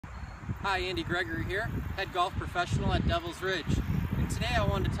Hi, Andy Gregory here, head golf professional at Devil's Ridge. And today I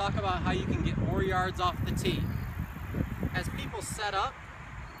wanted to talk about how you can get more yards off the tee. As people set up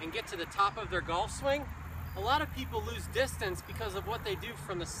and get to the top of their golf swing, a lot of people lose distance because of what they do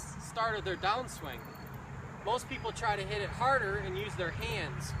from the start of their downswing. Most people try to hit it harder and use their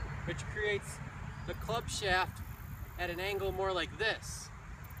hands, which creates the club shaft at an angle more like this.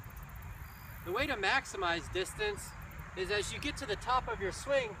 The way to maximize distance is as you get to the top of your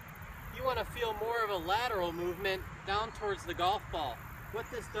swing, you want to feel more of a lateral movement down towards the golf ball. What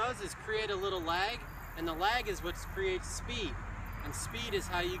this does is create a little lag, and the lag is what creates speed, and speed is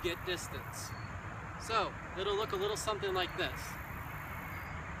how you get distance. So it'll look a little something like this.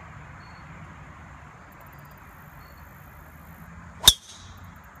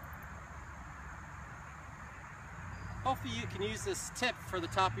 Hopefully you can use this tip for the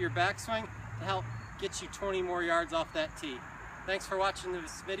top of your backswing to help get you 20 more yards off that tee. Thanks for watching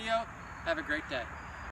this video. Have a great day.